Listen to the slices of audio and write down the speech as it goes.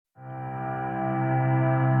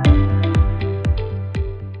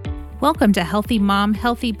Welcome to Healthy Mom,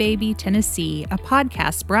 Healthy Baby Tennessee, a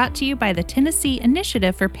podcast brought to you by the Tennessee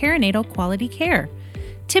Initiative for Perinatal Quality Care.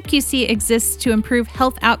 TIPQC exists to improve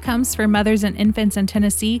health outcomes for mothers and infants in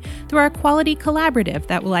Tennessee through our quality collaborative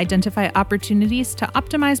that will identify opportunities to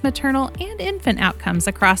optimize maternal and infant outcomes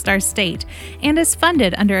across our state and is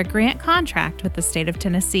funded under a grant contract with the state of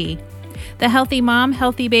Tennessee. The Healthy Mom,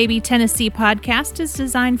 Healthy Baby Tennessee podcast is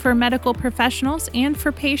designed for medical professionals and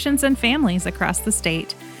for patients and families across the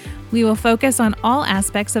state. We will focus on all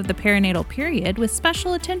aspects of the perinatal period with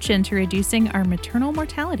special attention to reducing our maternal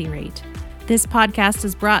mortality rate. This podcast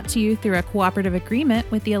is brought to you through a cooperative agreement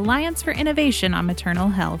with the Alliance for Innovation on Maternal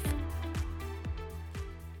Health.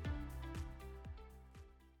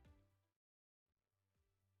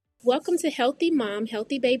 Welcome to Healthy Mom,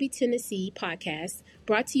 Healthy Baby Tennessee podcast,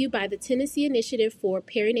 brought to you by the Tennessee Initiative for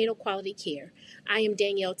Perinatal Quality Care. I am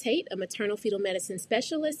Danielle Tate, a maternal fetal medicine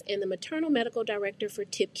specialist and the maternal medical director for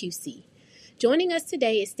TIPQC. Joining us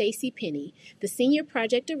today is Stacy Penny, the senior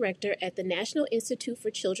project director at the National Institute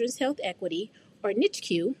for Children's Health Equity, or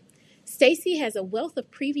NICHQ. Stacy has a wealth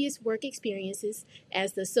of previous work experiences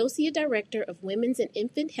as the associate director of Women's and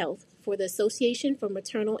Infant Health for the Association for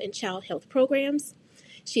Maternal and Child Health Programs.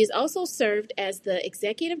 She has also served as the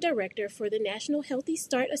executive director for the National Healthy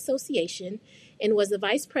Start Association and was the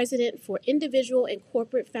vice president for individual and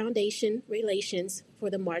corporate foundation relations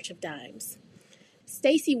for the March of Dimes.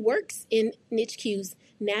 Stacy works in NICHQ's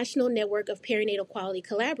National Network of Perinatal Quality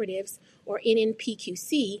Collaboratives, or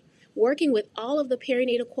NNPQC, working with all of the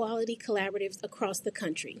perinatal quality collaboratives across the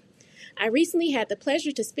country. I recently had the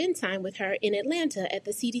pleasure to spend time with her in Atlanta at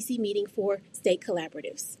the CDC meeting for state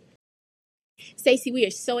collaboratives. Stacy, we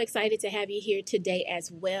are so excited to have you here today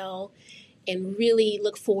as well, and really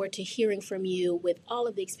look forward to hearing from you with all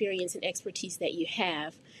of the experience and expertise that you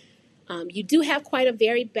have. You do have quite a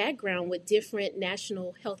varied background with different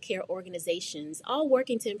national healthcare organizations, all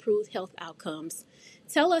working to improve health outcomes.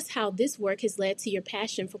 Tell us how this work has led to your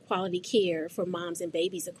passion for quality care for moms and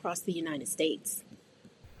babies across the United States.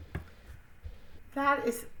 That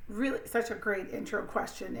is really such a great intro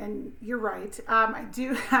question, and you're right. I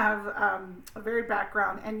do have a varied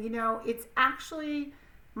background, and it's actually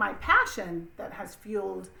my passion that has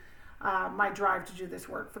fueled my drive to do this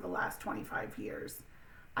work for the last 25 years.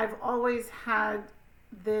 I've always had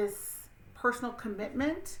this personal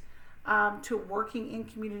commitment to working in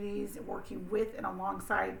communities, working with and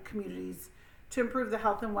alongside communities to improve the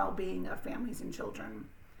health and well-being of families and children.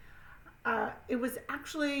 It was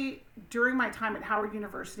actually during my time at Howard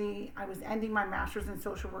University, I was ending my master's in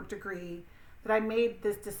social work degree, that I made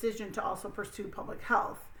this decision to also pursue public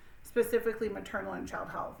health, specifically maternal and child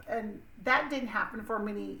health. And that didn't happen for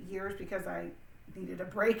many years because I needed a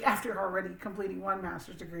break after already completing one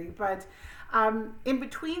master's degree. But in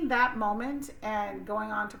between that moment and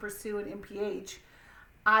going on to pursue an MPH,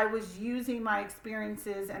 I was using my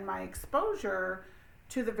experiences and my exposure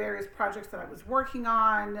to the various projects that I was working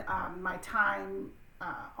on, my time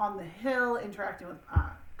on the Hill, interacting with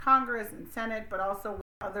Congress and Senate, but also with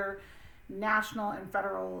other national and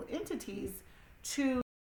federal entities to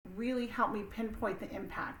really help me pinpoint the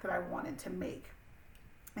impact that I wanted to make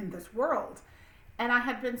in this world. And I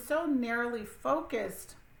had been so narrowly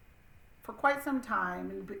focused for quite some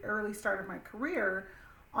time in the early start of my career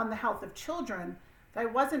on the health of children that I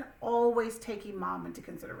wasn't always taking mom into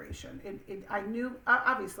consideration. I knew,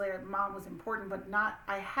 obviously, mom was important, but I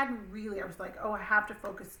was like, I have to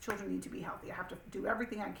focus, children need to be healthy. I have to do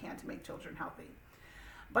everything I can to make children healthy.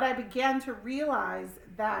 But I began to realize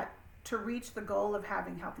that to reach the goal of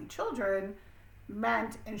having healthy children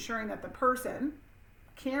meant ensuring that the person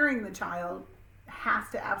carrying the child has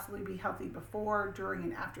to absolutely be healthy before, during,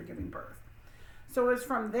 and after giving birth. So it was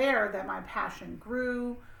from there that my passion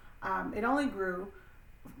grew. It only grew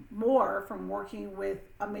more from working with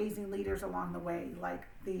amazing leaders along the way, like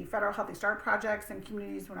the Federal Healthy Start projects and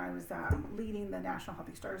communities when I was leading the National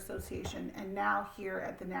Healthy Start Association, and now here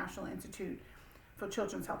at the National Institute for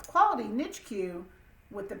Children's Health Quality, NICHQ,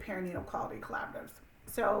 with the Perinatal Quality Collaboratives.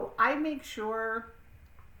 So I make sure,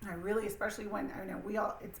 I really, especially when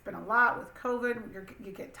it's been a lot with COVID,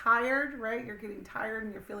 you get tired, right? You're getting tired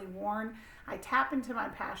and you're feeling worn. I tap into my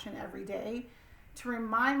passion every day to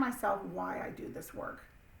remind myself why I do this work.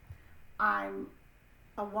 I'm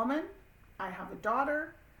a woman, I have a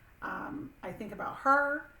daughter, I think about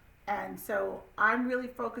her, and so I'm really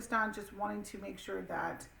focused on just wanting to make sure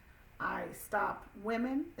that I stop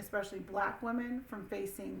women, especially Black women, from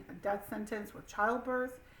facing a death sentence with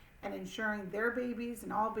childbirth, and ensuring their babies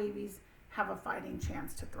and all babies have a fighting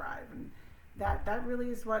chance to thrive. And that really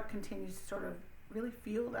is what continues to sort of really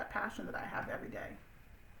fuel that passion that I have every day.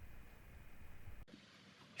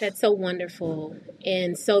 That's so wonderful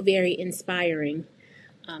and so very inspiring.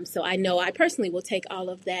 So I know I personally will take all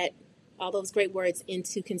of that, all those great words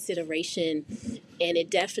into consideration. And it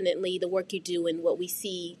definitely, the work you do and what we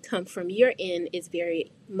see come from your end is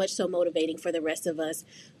very much so motivating for the rest of us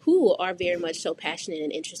who are very much so passionate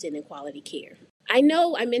and interested in quality care. I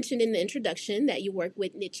know I mentioned in the introduction that you work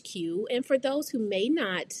with NICHQ, and for those who may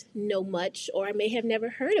not know much or may have never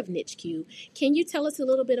heard of NICHQ, can you tell us a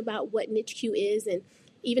little bit about what NICHQ is and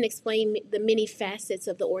even explain the many facets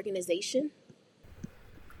of the organization?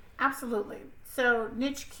 Absolutely. So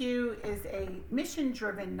NICHQ is a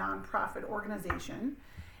mission-driven nonprofit organization,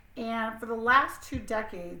 and for the last 2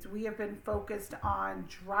 decades, we have been focused on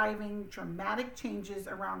driving dramatic changes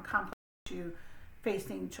around complex issues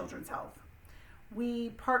facing children's health. We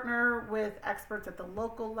partner with experts at the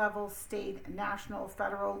local level, state, national,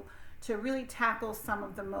 federal, to really tackle some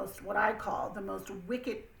of the most, what I call, the most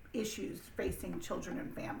wicked issues facing children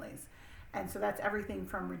and families. And so that's everything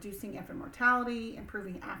from reducing infant mortality,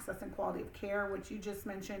 improving access and quality of care, which you just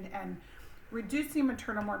mentioned, and reducing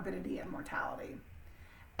maternal morbidity and mortality.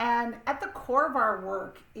 And at the core of our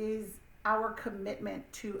work is our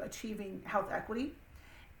commitment to achieving health equity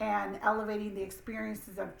and elevating the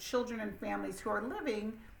experiences of children and families who are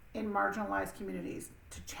living in marginalized communities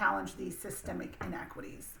to challenge these systemic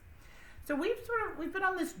inequities. So we've been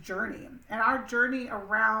on this journey, and our journey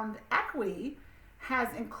around equity has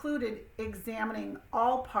included examining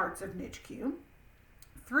all parts of NICHQ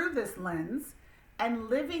through this lens and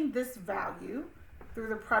living this value through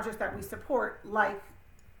the projects that we support, like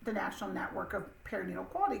the National Network of Perinatal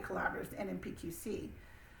Quality Collaborators, NNPQC.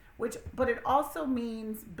 But it also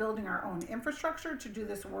means building our own infrastructure to do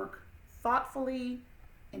this work thoughtfully,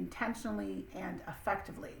 intentionally, and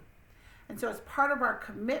effectively. And so as part of our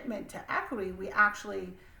commitment to equity, we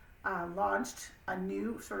actually launched a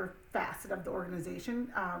new sort of facet of the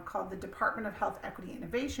organization called the Department of Health Equity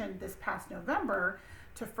Innovation this past November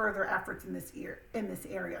to further efforts in this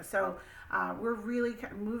area. So we're really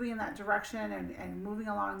moving in that direction and moving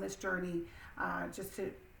along this journey just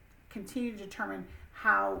to continue to determine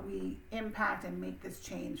how we impact and make this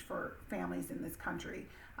change for families in this country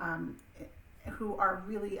who are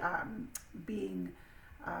really being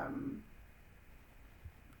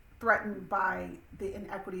threatened by the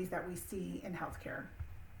inequities that we see in healthcare.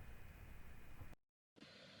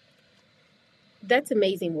 That's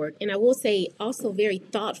amazing work. And I will say also very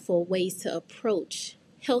thoughtful ways to approach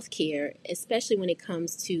healthcare, especially when it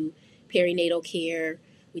comes to perinatal care.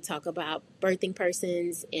 We talk about birthing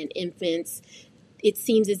persons and infants. It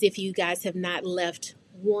seems as if you guys have not left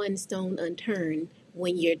one stone unturned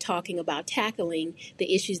when you're talking about tackling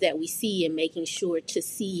the issues that we see and making sure to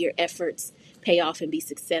see your efforts pay off and be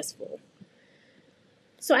successful.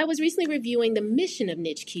 So I was recently reviewing the mission of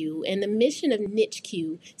NICHQ, and the mission of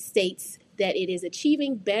NICHQ states that it is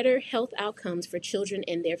achieving better health outcomes for children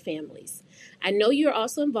and their families. I know you're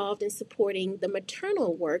also involved in supporting the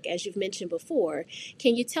maternal work, as you've mentioned before.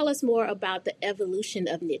 Can you tell us more about the evolution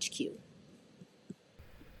of NICHQ?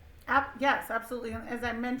 Yes, absolutely. And as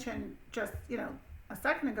I mentioned just a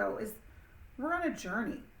second ago, is we're on a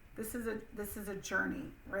journey. This is a journey,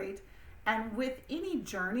 right? And with any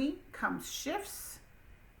journey comes shifts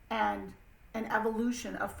and an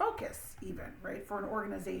evolution of focus, even, right, for an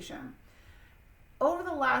organization. Over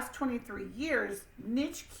the last 23 years,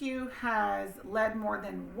 NICHQ has led more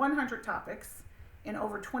than 100 topics in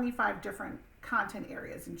over 25 different content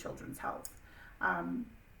areas in children's health.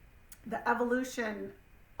 The evolution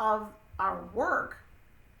of our work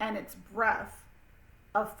and its breadth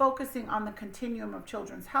of focusing on the continuum of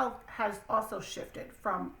children's health has also shifted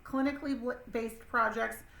from clinically based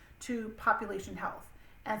projects to population health,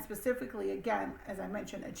 and specifically, again, as I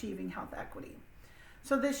mentioned, achieving health equity.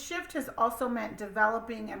 So this shift has also meant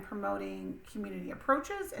developing and promoting community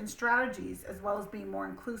approaches and strategies, as well as being more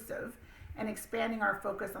inclusive and expanding our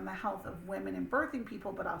focus on the health of women and birthing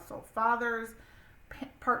people, but also fathers,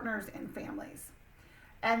 partners, and families.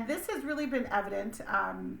 And this has really been evident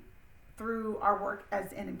through our work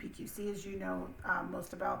as NNPQC, as you know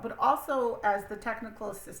most about, but also as the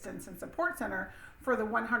Technical Assistance and Support Center for the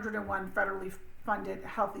 101 federally funded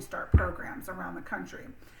Healthy Start programs around the country.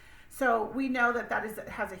 So we know that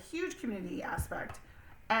has a huge community aspect,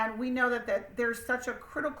 and we know that there's such a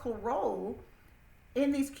critical role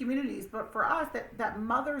in these communities, but for us, that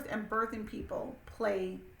mothers and birthing people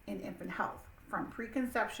play in infant health from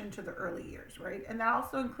preconception to the early years, right? And that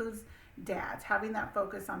also includes dads, having that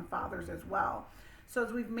focus on fathers as well. So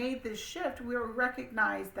as we've made this shift, we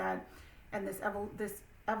recognize that, and this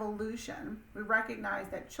evolution, we recognize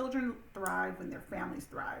that children thrive when their families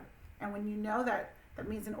thrive. And when you know that, that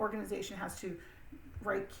means an organization has to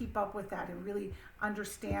right, keep up with that and really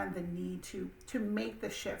understand the need to make the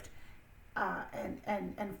shift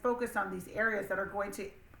and focus on these areas that are going to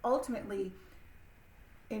ultimately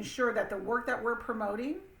ensure that the work that we're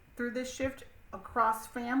promoting through this shift across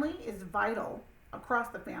family is vital, across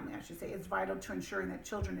the family, I should say, is vital to ensuring that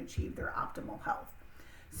children achieve their optimal health.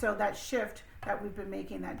 So that shift that we've been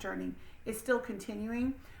making, that journey, is still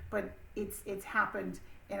continuing, but it's happened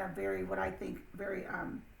in a very, what I think, very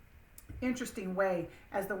interesting way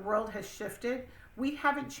as the world has shifted. We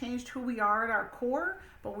haven't changed who we are at our core,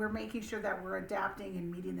 but we're making sure that we're adapting and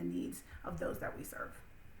meeting the needs of those that we serve.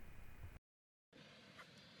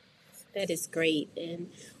 That is great.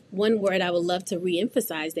 And one word I would love to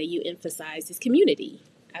reemphasize that you emphasize is community.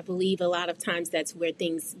 I believe a lot of times that's where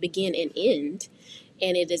things begin and end.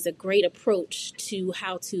 And it is a great approach to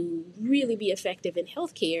how to really be effective in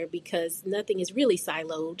healthcare, because nothing is really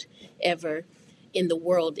siloed ever in the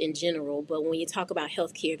world in general. But when you talk about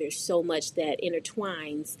healthcare, there's so much that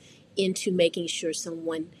intertwines into making sure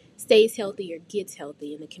someone stays healthy or gets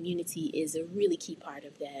healthy. And the community is a really key part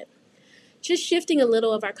of that. Just shifting a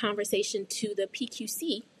little of our conversation to the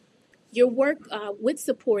PQC, your work with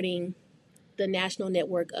supporting the National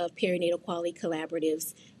Network of Perinatal Quality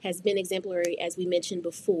Collaboratives has been exemplary, as we mentioned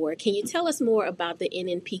before. Can you tell us more about the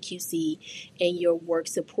NNPQC and your work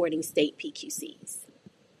supporting state PQCs?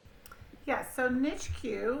 Yes, so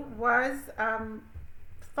NICHQ was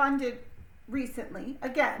funded recently,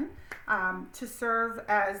 again, to serve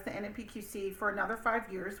as the NNPQC for another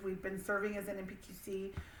 5 years. We've been serving as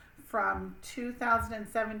NNPQC from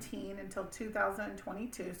 2017 until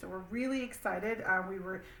 2022. So we're really excited. We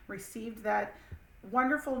received that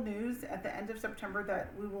wonderful news at the end of September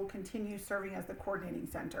that we will continue serving as the coordinating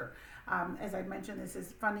center. As I mentioned, this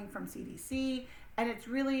is funding from CDC, and it's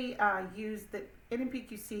really used that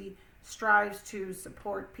NNPQC strives to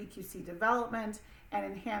support PQC development and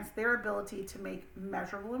enhance their ability to make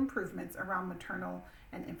measurable improvements around maternal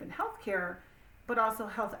and infant health care, but also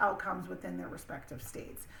health outcomes within their respective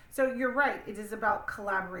states. So you're right, it is about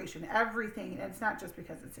collaboration, everything, and it's not just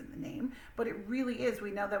because it's in the name, but it really is.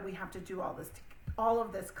 We know that we have to do all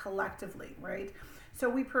of this collectively, right? So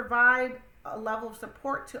we provide a level of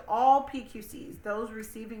support to all PQCs, those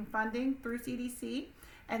receiving funding through CDC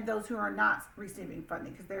and those who are not receiving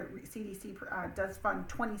funding, because their CDC does fund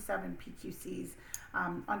 27 PQCs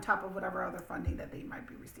on top of whatever other funding that they might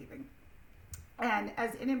be receiving. And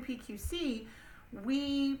as NNPQC,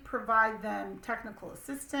 we provide them technical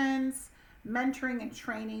assistance, mentoring, and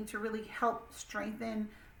training to really help strengthen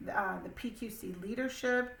the PQC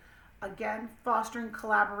leadership. Again, fostering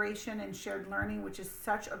collaboration and shared learning, which is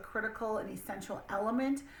such a critical and essential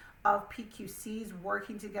element of PQCs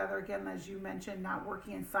working together. Again, as you mentioned, not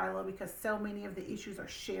working in silo, because so many of the issues are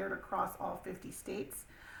shared across all 50 states.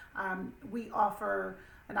 We offer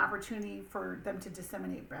an opportunity for them to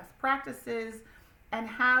disseminate best practices and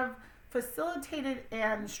have facilitated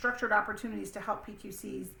and structured opportunities to help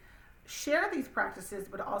PQCs share these practices,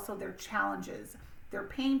 but also their challenges, their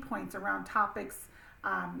pain points around topics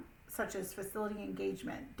such as facility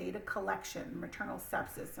engagement, data collection, maternal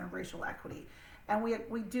sepsis, and racial equity. And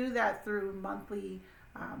we do that through monthly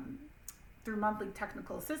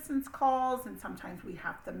technical assistance calls, and sometimes we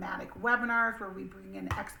have thematic webinars where we bring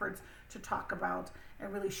in experts to talk about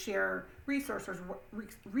and really share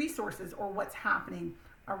resources or what's happening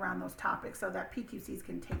around those topics, so that PQCs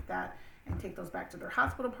can take that and take those back to their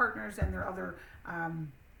hospital partners and their other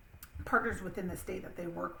partners within the state that they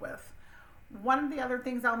work with. One of the other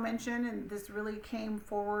things I'll mention, and this really came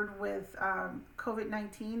forward with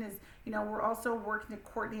COVID-19, is we're also working to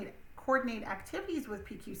coordinate activities with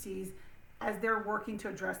PQCs as they're working to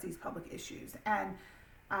address these public issues. And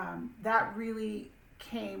that really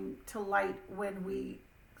came to light when we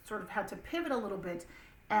sort of had to pivot a little bit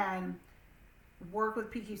and work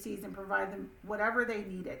with PQCs and provide them whatever they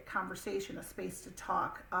needed: conversation, a space to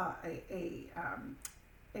talk, a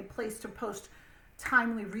place to post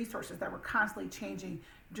timely resources that were constantly changing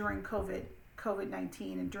during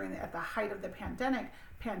COVID-19 and at the height of the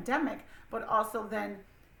pandemic, but also then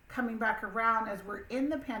coming back around as we're in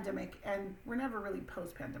the pandemic, and we're never really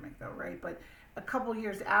post-pandemic though, right? But a couple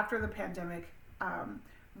years after the pandemic,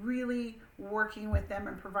 really working with them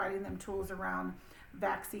and providing them tools around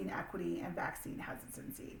vaccine equity and vaccine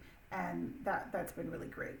hesitancy. And that's been really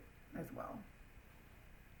great as well.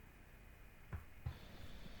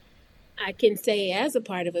 I can say, as a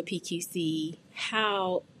part of a PQC,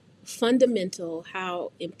 how fundamental,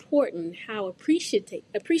 how important, how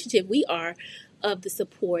appreciative we are of the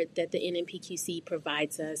support that the NNPQC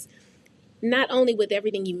provides us. not only with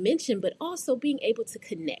everything you mentioned, but also being able to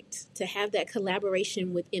connect, to have that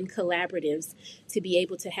collaboration within collaboratives, to be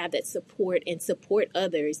able to have that support and support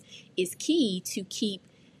others is key to keep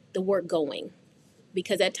the work going.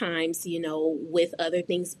 Because at times, with other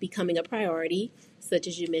things becoming a priority, such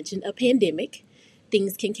as you mentioned, a pandemic,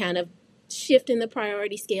 things can kind of shift in the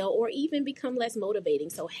priority scale or even become less motivating.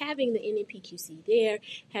 So having the NNPQC there,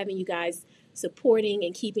 having you guys supporting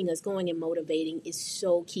and keeping us going and motivating is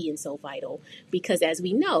so key and so vital, because as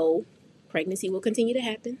we know, pregnancy will continue to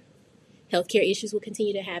happen, healthcare issues will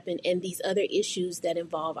continue to happen, and these other issues that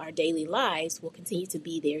involve our daily lives will continue to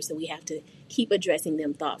be there. So we have to keep addressing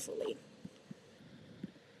them thoughtfully.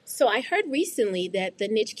 So I heard recently that the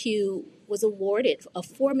NICHQ was awarded a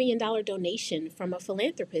 $4 million donation from a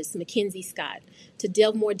philanthropist, Mackenzie Scott, to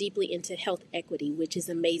delve more deeply into health equity, which is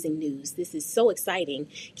amazing news. This is so exciting.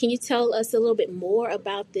 Can you tell us a little bit more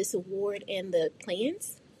about this award and the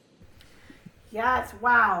plans? Yes,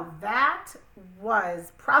 wow. That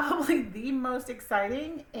was probably the most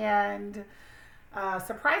exciting and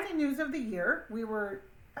surprising news of the year. We were,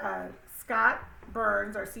 Scott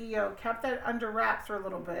Burns, our CEO, kept that under wraps for a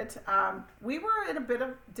little bit. We were in a bit of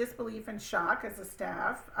disbelief and shock as a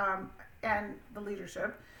staff and the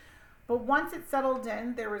leadership. But once it settled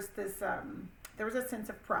in, there was a sense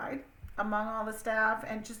of pride among all the staff,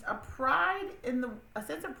 and just a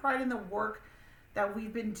sense of pride in the work that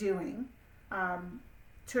we've been doing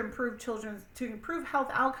to improve health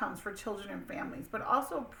outcomes for children and families, but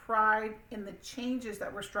also pride in the changes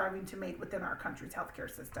that we're striving to make within our country's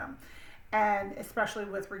healthcare system. And especially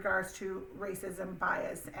with regards to racism,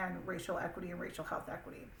 bias, and racial equity and racial health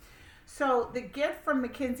equity. So the gift from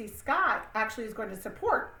Mackenzie Scott actually is going to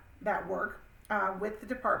support that work with the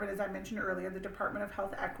department, as I mentioned earlier, the Department of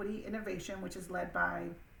Health Equity Innovation, which is led by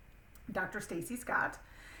Dr. Stacy Scott.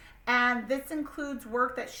 And this includes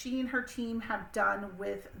work that she and her team have done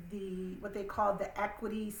with what they call the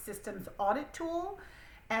Equity Systems Audit Tool.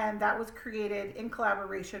 And that was created in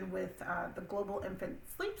collaboration with the Global Infant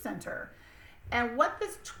Sleep Center. And what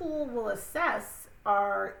this tool will assess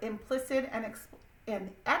are implicit and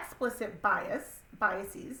explicit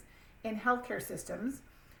biases in healthcare systems,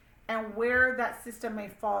 and where that system may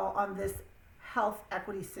fall on this health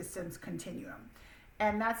equity systems continuum.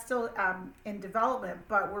 And that's still in development,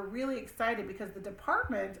 but we're really excited because the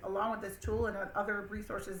department, along with this tool and other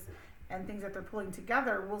resources and things that they're pulling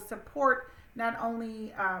together, will support not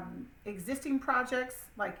only existing projects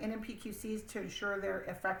like NNPQCs to ensure they're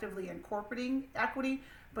effectively incorporating equity,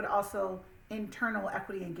 but also internal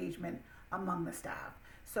equity engagement among the staff.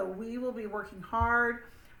 So we will be working hard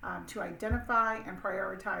to identify and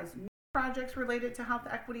prioritize new projects related to health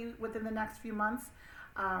equity within the next few months.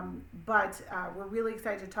 But we're really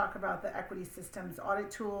excited to talk about the Equity Systems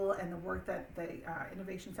Audit Tool and the work that the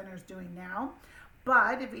Innovation Center is doing now.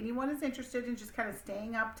 But if anyone is interested in just kind of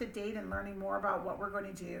staying up to date and learning more about what we're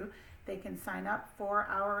going to do, they can sign up for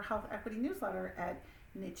our health equity newsletter at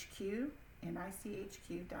nichq.org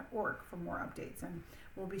for more updates. And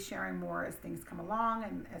we'll be sharing more as things come along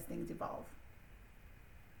and as things evolve.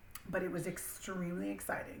 But it was extremely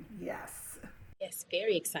exciting. Yes. Yes,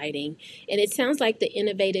 very exciting. And it sounds like the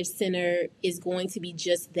Innovative Center is going to be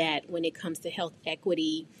just that when it comes to health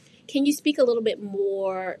equity. Can you speak a little bit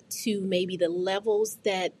more to maybe the levels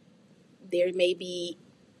that there may be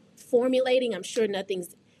formulating? I'm sure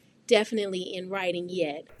nothing's definitely in writing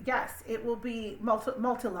yet. Yes, it will be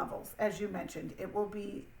multi-levels, as you mentioned. It will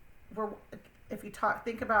be, if you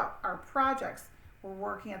think about our projects, we're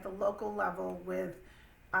working at the local level with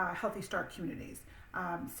Healthy Start communities.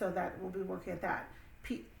 So that we'll be working at that.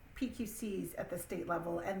 PQCs at the state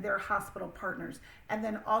level and their hospital partners, and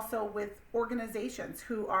then also with organizations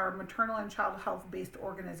who are maternal and child health based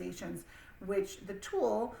organizations, which the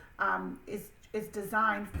tool is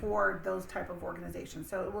designed for those type of organizations.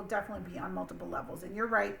 So it will definitely be on multiple levels. And you're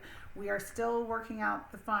right, we are still working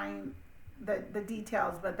out the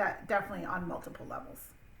details, but that definitely on multiple levels.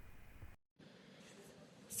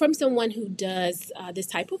 From someone who does this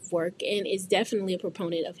type of work and is definitely a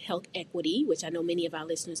proponent of health equity, which I know many of our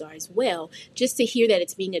listeners are as well, just to hear that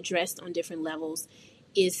it's being addressed on different levels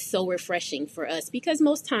is so refreshing for us, because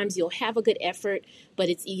most times you'll have a good effort, but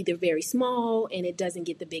it's either very small and it doesn't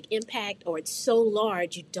get the big impact, or it's so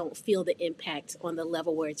large you don't feel the impact on the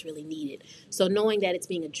level where it's really needed. So knowing that it's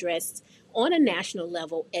being addressed on a national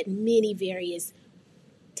level at many various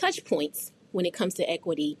touch points when it comes to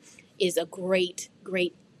equity is a great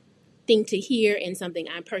thing to hear, and something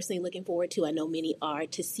I'm personally looking forward to. I know many are,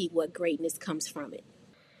 to see what greatness comes from it.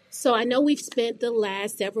 So I know we've spent the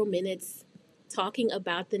last several minutes talking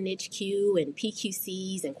about the NICHQ and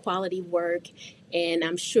PQCs and quality work, and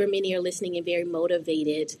I'm sure many are listening and very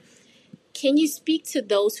motivated. Can you speak to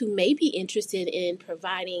those who may be interested in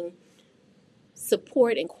providing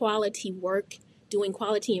support and quality work, doing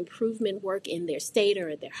quality improvement work in their state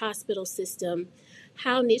or their hospital system,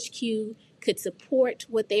 how NICHQ could support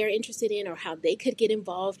what they are interested in, or how they could get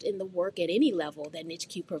involved in the work at any level that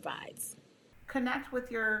NICHQ provides? Connect with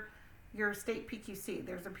your state PQC.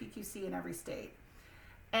 There's a PQC in every state.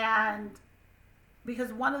 And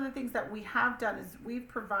because one of the things that we have done is we've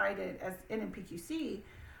provided, as in PQC,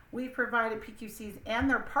 we've provided PQCs and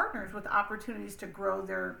their partners with opportunities to grow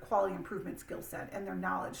their quality improvement skill set and their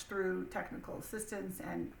knowledge through technical assistance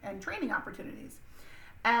and training opportunities.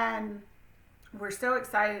 And we're so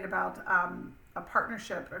excited about a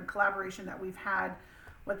partnership and collaboration that we've had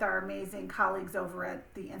with our amazing colleagues over at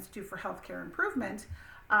the Institute for Healthcare Improvement.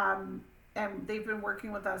 And they've been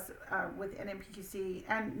working with us with NMPQC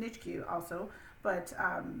and NICHQ also, but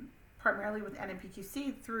primarily with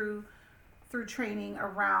NMPQC through training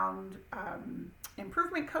around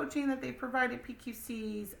improvement coaching that they provided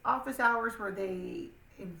PQCs, office hours where they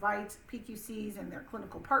invite PQCs and their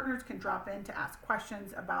clinical partners can drop in to ask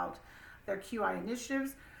questions about their QI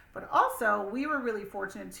initiatives. But also, we were really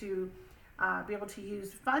fortunate to be able to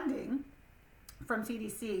use funding from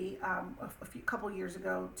CDC a couple years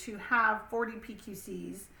ago to have 40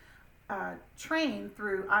 PQCs trained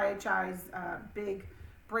through IHI's big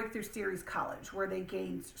Breakthrough Series College, where they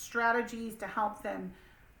gained strategies to help them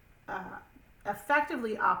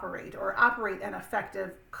effectively operate an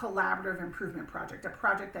effective collaborative improvement project, a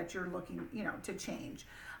project that you're looking, to change.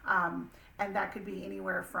 And that could be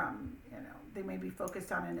anywhere from, they may be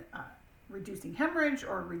focused on reducing hemorrhage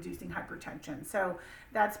or reducing hypertension. So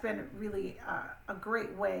that's been really a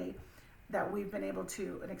great way that we've been able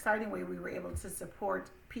to, an exciting way we were able to support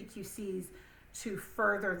PQCs to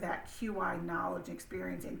further that QI knowledge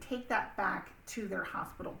experience and take that back to their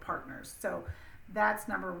hospital partners. So that's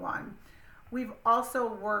number one. We've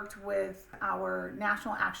also worked with our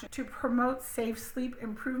National Action to Promote Safe Sleep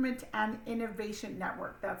Improvement and Innovation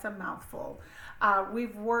Network. That's a mouthful.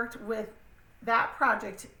 We've worked with that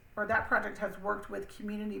project has worked with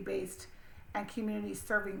community-based and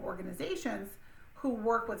community-serving organizations who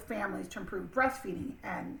work with families to improve breastfeeding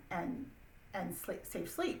and safe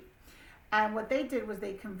sleep. And what they did was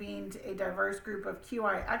they convened a diverse group of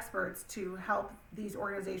QI experts to help these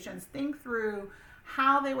organizations think through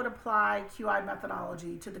how they would apply QI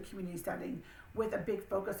methodology to the community setting with a big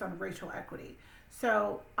focus on racial equity.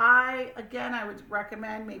 So I would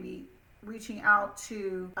recommend maybe reaching out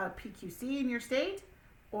to a PQC in your state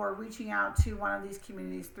or reaching out to one of these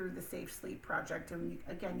communities through the Safe Sleep Project. And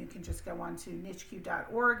you can just go on to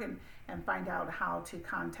nichq.org and find out how to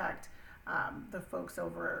contact the folks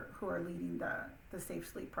over who are leading the Safe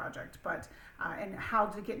Sleep Project, but and how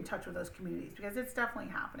to get in touch with those communities, because it's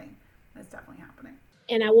definitely happening.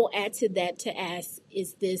 And I will add to that to ask,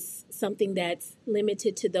 is this something that's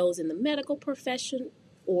limited to those in the medical profession,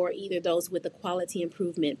 or either those with a quality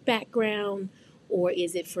improvement background, or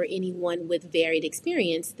is it for anyone with varied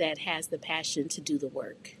experience that has the passion to do the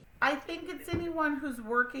work? I think it's anyone who's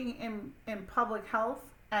working in public health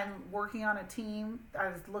and working on a team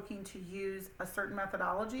that is looking to use a certain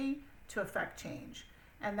methodology to affect change.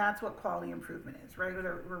 And that's what quality improvement is, right?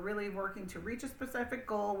 We're really working to reach a specific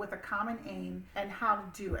goal with a common aim and how to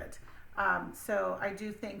do it. So I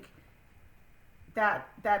do think that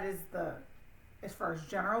is as far as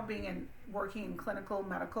general, working in clinical,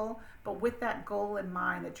 medical, but with that goal in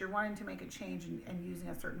mind that you're wanting to make a change and using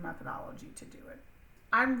a certain methodology to do it.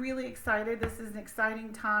 I'm really excited. This is an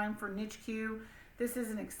exciting time for NICHQ. This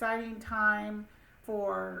is an exciting time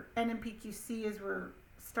for NMPQC as we're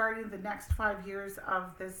starting the next 5 years of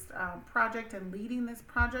this project and leading this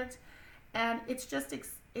project. And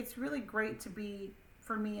it's really great to be,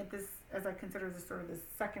 for me at this, as I consider this sort of the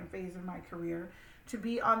second phase of my career, to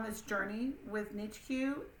be on this journey with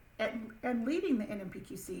NICHQ and leading the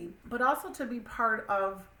NMPQC, but also to be part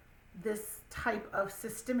of this type of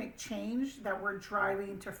systemic change that we're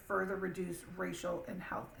driving to further reduce racial and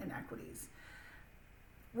health inequities,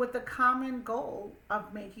 with the common goal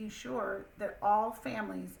of making sure that all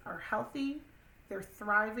families are healthy, they're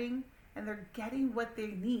thriving, and they're getting what they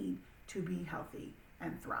need to be healthy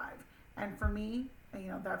and thrive. And for me,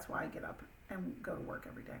 that's why I get up and go to work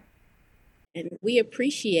every day. And we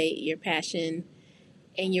appreciate your passion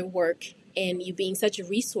and your work and you being such a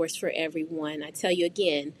resource for everyone. I tell you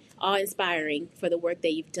again, awe-inspiring for the work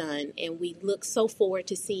that you've done. And we look so forward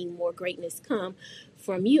to seeing more greatness come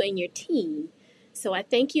from you and your team. So I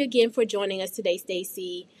thank you again for joining us today,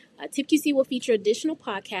 Stacey. TIPQC will feature additional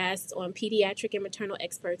podcasts on pediatric and maternal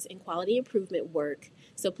experts in quality improvement work.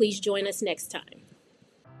 So please join us next time.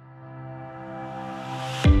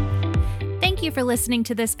 Thank you for listening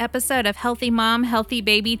to this episode of Healthy Mom, Healthy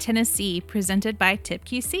Baby Tennessee, presented by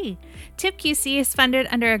TIPQC. TIPQC is funded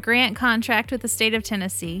under a grant contract with the state of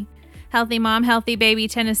Tennessee. Healthy Mom, Healthy Baby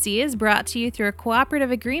Tennessee is brought to you through a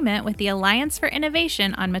cooperative agreement with the Alliance for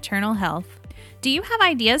Innovation on Maternal Health. Do you have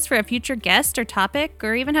ideas for a future guest or topic,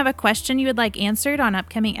 or even have a question you would like answered on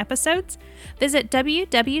upcoming episodes? Visit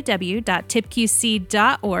www.tipqc.org,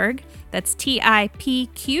 that's TIPQC.org,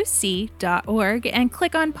 and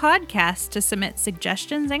click on Podcasts to submit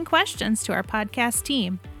suggestions and questions to our podcast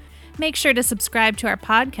team. Make sure to subscribe to our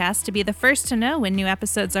podcast to be the first to know when new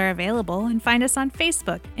episodes are available, and find us on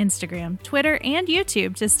Facebook, Instagram, Twitter, and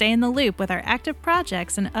YouTube to stay in the loop with our active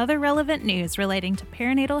projects and other relevant news relating to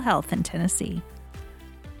perinatal health in Tennessee.